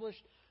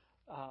established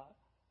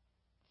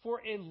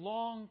for a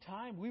long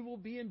time. We will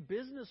be in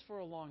business for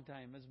a long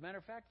time. As a matter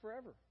of fact,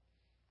 forever.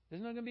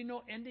 There's not going to be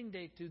no ending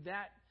date to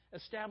that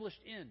established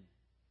in.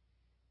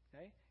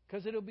 Okay?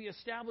 Because it'll be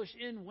established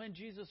in when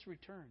Jesus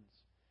returns.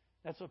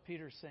 That's what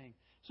Peter's saying.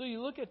 So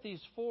you look at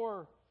these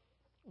four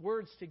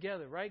words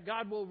together, right?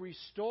 God will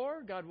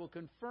restore, God will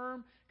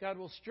confirm, God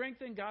will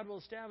strengthen, God will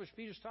establish.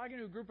 Peter's talking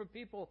to a group of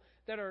people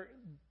that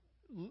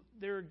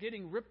they're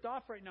getting ripped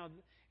off right now.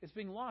 It's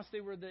being lost.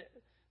 They were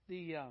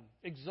the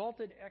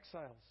exalted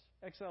exiles.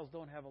 Exiles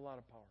don't have a lot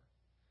of power.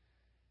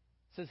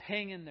 It says,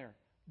 hang in there.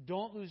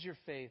 Don't lose your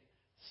faith.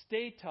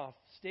 Stay tough.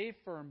 Stay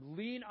firm.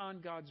 Lean on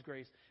God's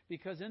grace.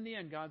 Because in the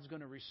end, God's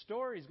going to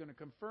restore. He's going to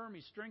confirm.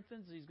 He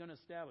strengthens. He's going to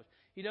establish.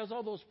 He does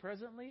all those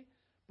presently,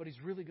 but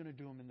He's really going to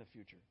do them in the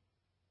future.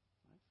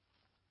 Right?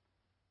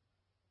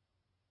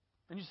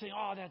 And you say,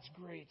 oh, that's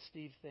great,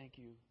 Steve. Thank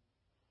you.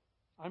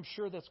 I'm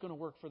sure that's going to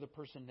work for the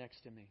person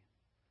next to me.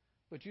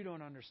 But you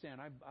don't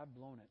understand. I've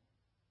blown it.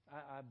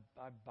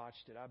 I've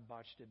botched it. I've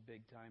botched it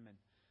big time. And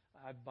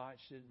I've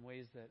botched it in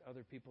ways that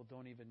other people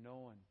don't even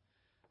know. And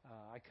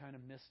I kind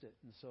of missed it.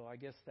 And so I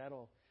guess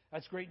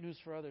that's great news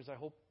for others. I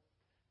hope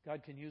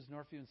God can use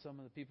Northview and some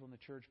of the people in the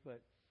church.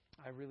 But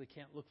I really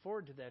can't look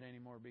forward to that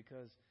anymore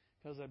because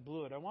I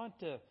blew it. I want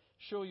to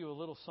show you a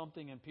little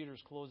something in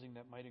Peter's closing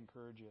that might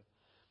encourage you.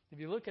 If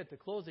you look at the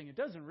closing, it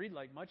doesn't read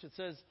like much. It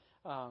says,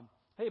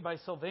 hey, by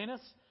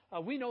Silvanus.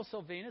 We know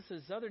Silvanus.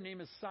 His other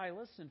name is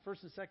Silas in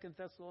 1st and 2nd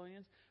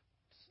Thessalonians.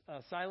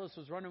 Silas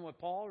was running with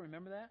Paul.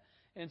 Remember that?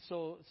 And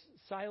so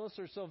Silas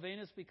or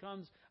Silvanus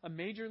becomes a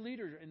major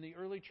leader in the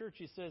early church.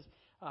 He says,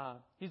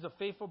 he's a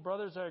faithful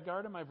brother as I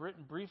regard him. I've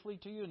written briefly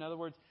to you. In other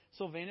words,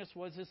 Silvanus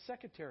was his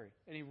secretary.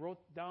 And he wrote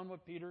down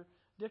what Peter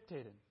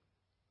dictated.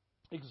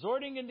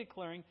 Exhorting and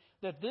declaring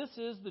that this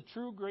is the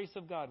true grace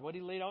of God. What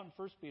he laid out in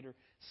 1 Peter.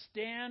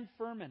 Stand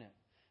firm in it.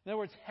 In other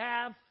words,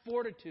 have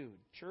fortitude,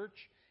 church.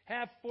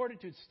 Have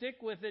fortitude. Stick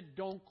with it.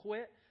 Don't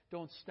quit.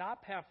 Don't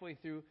stop halfway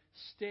through.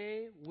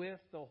 Stay with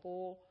the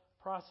whole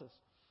process.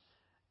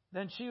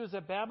 Then she was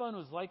at Babylon,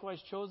 was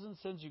likewise chosen,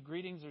 sends you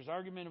greetings. There's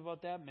argument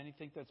about that. Many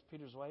think that's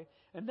Peter's wife.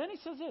 And then he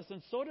says this,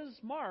 and so does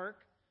Mark,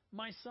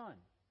 my son.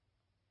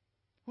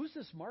 Who's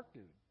this Mark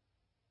dude?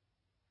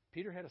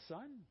 Peter had a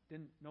son?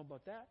 Didn't know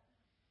about that.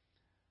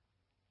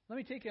 Let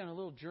me take you on a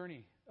little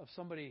journey of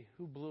somebody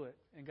who blew it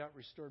and got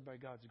restored by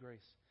God's grace.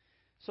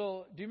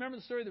 So, do you remember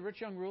the story of the rich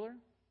young ruler?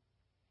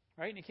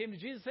 Right? And he came to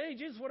Jesus, hey,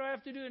 Jesus, what do I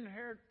have to do to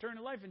inherit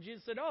eternal life? And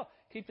Jesus said, oh,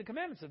 keep the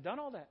commandments. I've done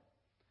all that.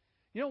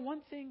 You know,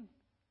 one thing,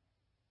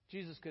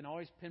 Jesus can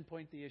always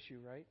pinpoint the issue,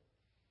 right?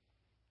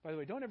 By the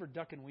way, don't ever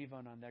duck and weave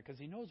on that because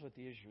He knows what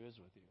the issue is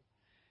with you.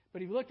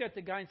 But He looked at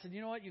the guy and said,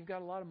 you know what? You've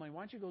got a lot of money.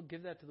 Why don't you go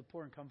give that to the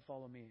poor and come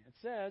follow me? It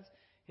says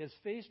his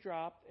face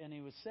dropped and he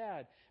was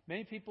sad.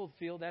 Many people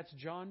feel that's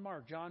John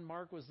Mark. John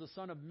Mark was the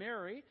son of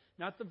Mary,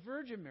 not the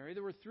Virgin Mary.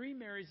 There were 3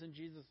 Marys in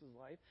Jesus'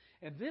 life.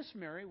 And this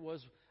Mary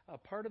was a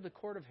part of the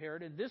court of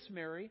Herod. And this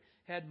Mary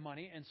had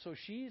money. And so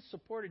she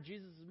supported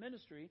Jesus'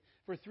 ministry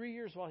for 3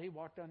 years while He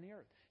walked on the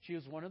earth. She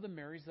was one of the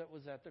Marys that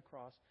was at the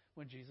cross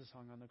when Jesus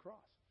hung on the cross.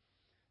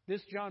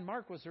 This John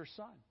Mark was her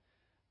son.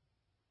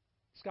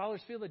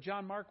 Scholars feel that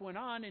John Mark went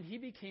on and he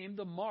became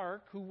the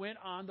Mark who went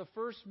on the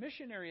first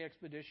missionary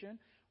expedition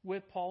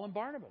with Paul and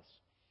Barnabas.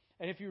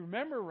 And if you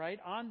remember right,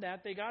 on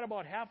that, they got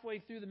about halfway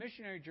through the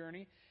missionary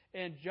journey,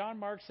 and John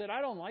Mark said,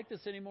 I don't like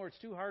this anymore, it's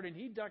too hard, and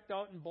he ducked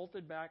out and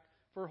bolted back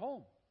for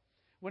home.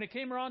 When it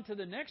came around to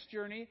the next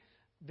journey,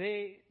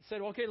 they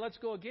said, okay, let's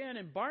go again,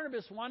 and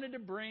Barnabas wanted to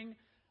bring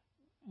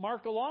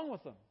Mark along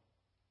with them.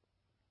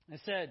 They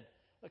said,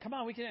 come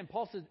on, we can, and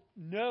Paul said,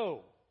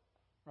 no,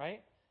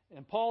 right?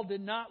 And Paul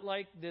did not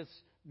like this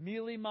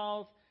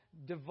mealy-mouthed,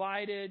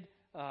 divided,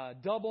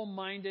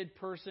 double-minded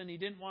person. He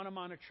didn't want him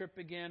on a trip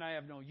again. I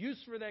have no use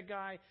for that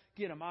guy.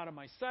 Get him out of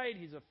my sight.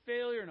 He's a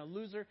failure and a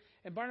loser.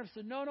 And Barnabas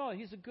said, no,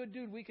 he's a good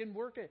dude. We can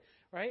work it.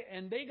 Right?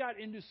 And they got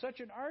into such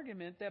an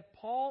argument that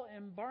Paul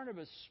and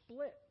Barnabas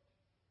split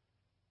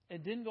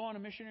and didn't go on a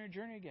missionary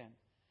journey again.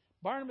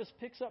 Barnabas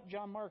picks up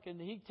John Mark and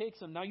he takes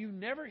him. Now, you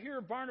never hear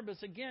of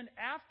Barnabas again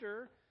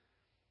after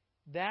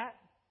that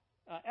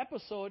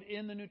episode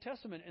in the New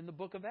Testament in the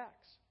book of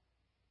Acts.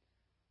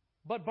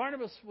 But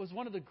Barnabas was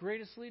one of the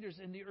greatest leaders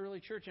in the early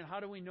church. And how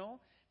do we know?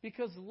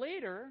 Because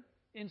later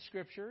in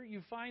Scripture,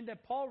 you find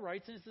that Paul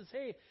writes and he says,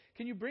 hey,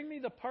 can you bring me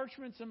the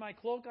parchments in my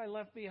cloak I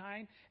left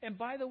behind? And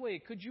by the way,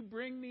 could you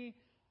bring me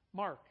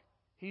Mark?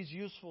 He's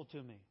useful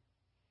to me.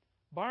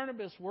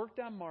 Barnabas worked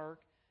on Mark,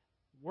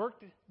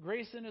 worked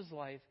grace in his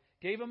life,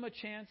 gave him a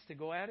chance to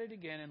go at it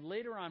again. And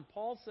later on,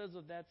 Paul says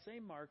of that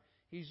same Mark,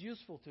 he's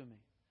useful to me.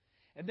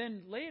 And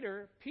then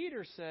later,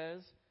 Peter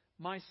says,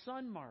 my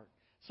son Mark.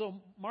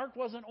 So Mark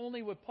wasn't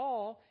only with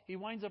Paul. He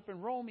winds up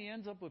in Rome. He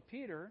ends up with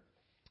Peter.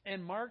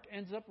 And Mark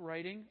ends up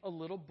writing a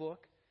little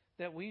book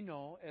that we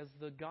know as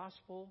the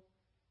Gospel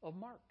of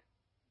Mark.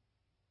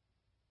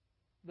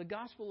 The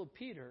Gospel of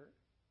Peter,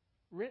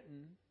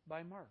 written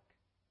by Mark.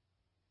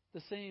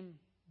 The same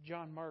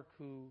John Mark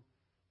who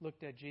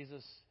looked at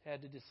Jesus,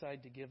 had to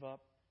decide to give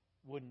up,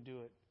 wouldn't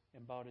do it,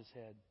 and bowed his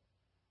head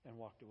and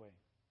walked away.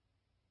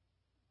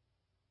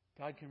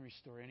 God can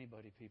restore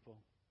anybody, people.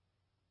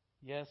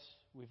 Yes,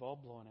 we've all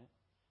blown it.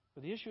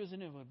 But the issue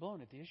isn't if we've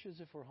blown it. The issue is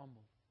if we're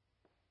humble.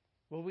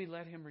 Will we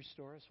let Him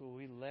restore us? Will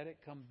we let it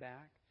come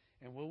back?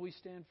 And will we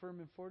stand firm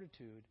in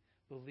fortitude,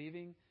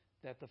 believing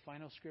that the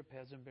final script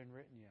hasn't been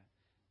written yet?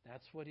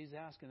 That's what He's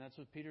asking. That's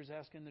what Peter's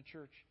asking the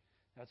church.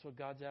 That's what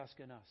God's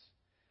asking us.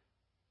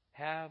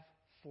 Have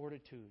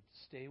fortitude.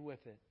 Stay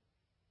with it.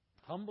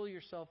 Humble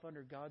yourself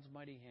under God's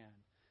mighty hand,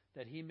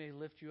 that He may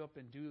lift you up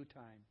in due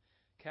time.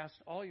 Cast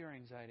all your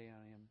anxiety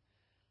on Him.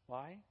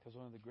 Why? Because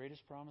one of the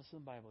greatest promises in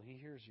the Bible, He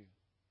hears you.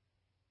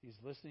 He's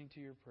listening to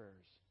your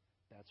prayers.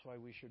 That's why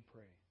we should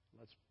pray.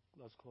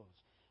 Let's close.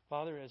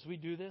 Father, as we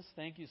do this,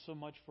 thank you so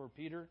much for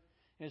Peter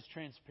and his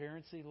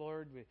transparency,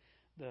 Lord.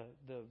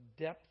 The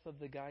depth of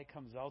the guy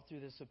comes out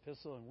through this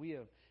epistle, and we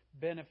have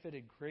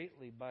benefited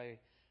greatly by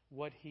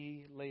what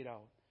he laid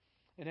out.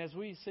 And as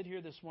we sit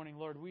here this morning,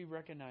 Lord, we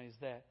recognize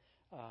that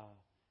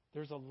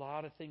there's a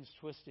lot of things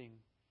twisting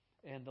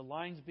and the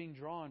lines being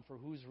drawn for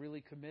who's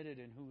really committed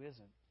and who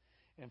isn't.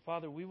 And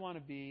Father, we want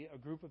to be a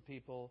group of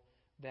people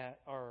that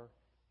are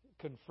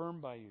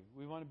confirmed by you.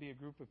 We want to be a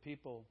group of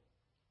people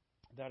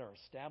that are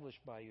established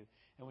by you.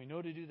 And we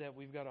know to do that,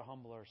 we've got to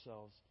humble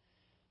ourselves.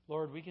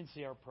 Lord, we can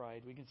see our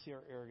pride. We can see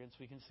our arrogance.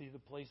 We can see the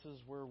places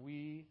where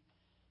we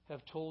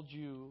have told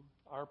you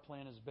our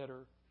plan is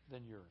better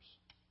than yours.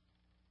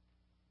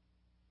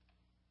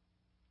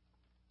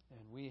 And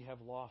we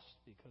have lost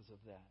because of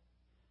that.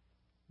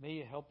 May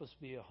you help us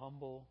be a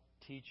humble,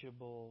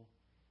 teachable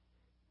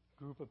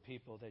group of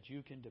people that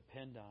you can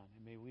depend on.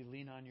 And may we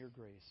lean on your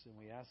grace. And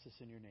we ask this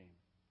in your name.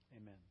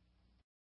 Amen.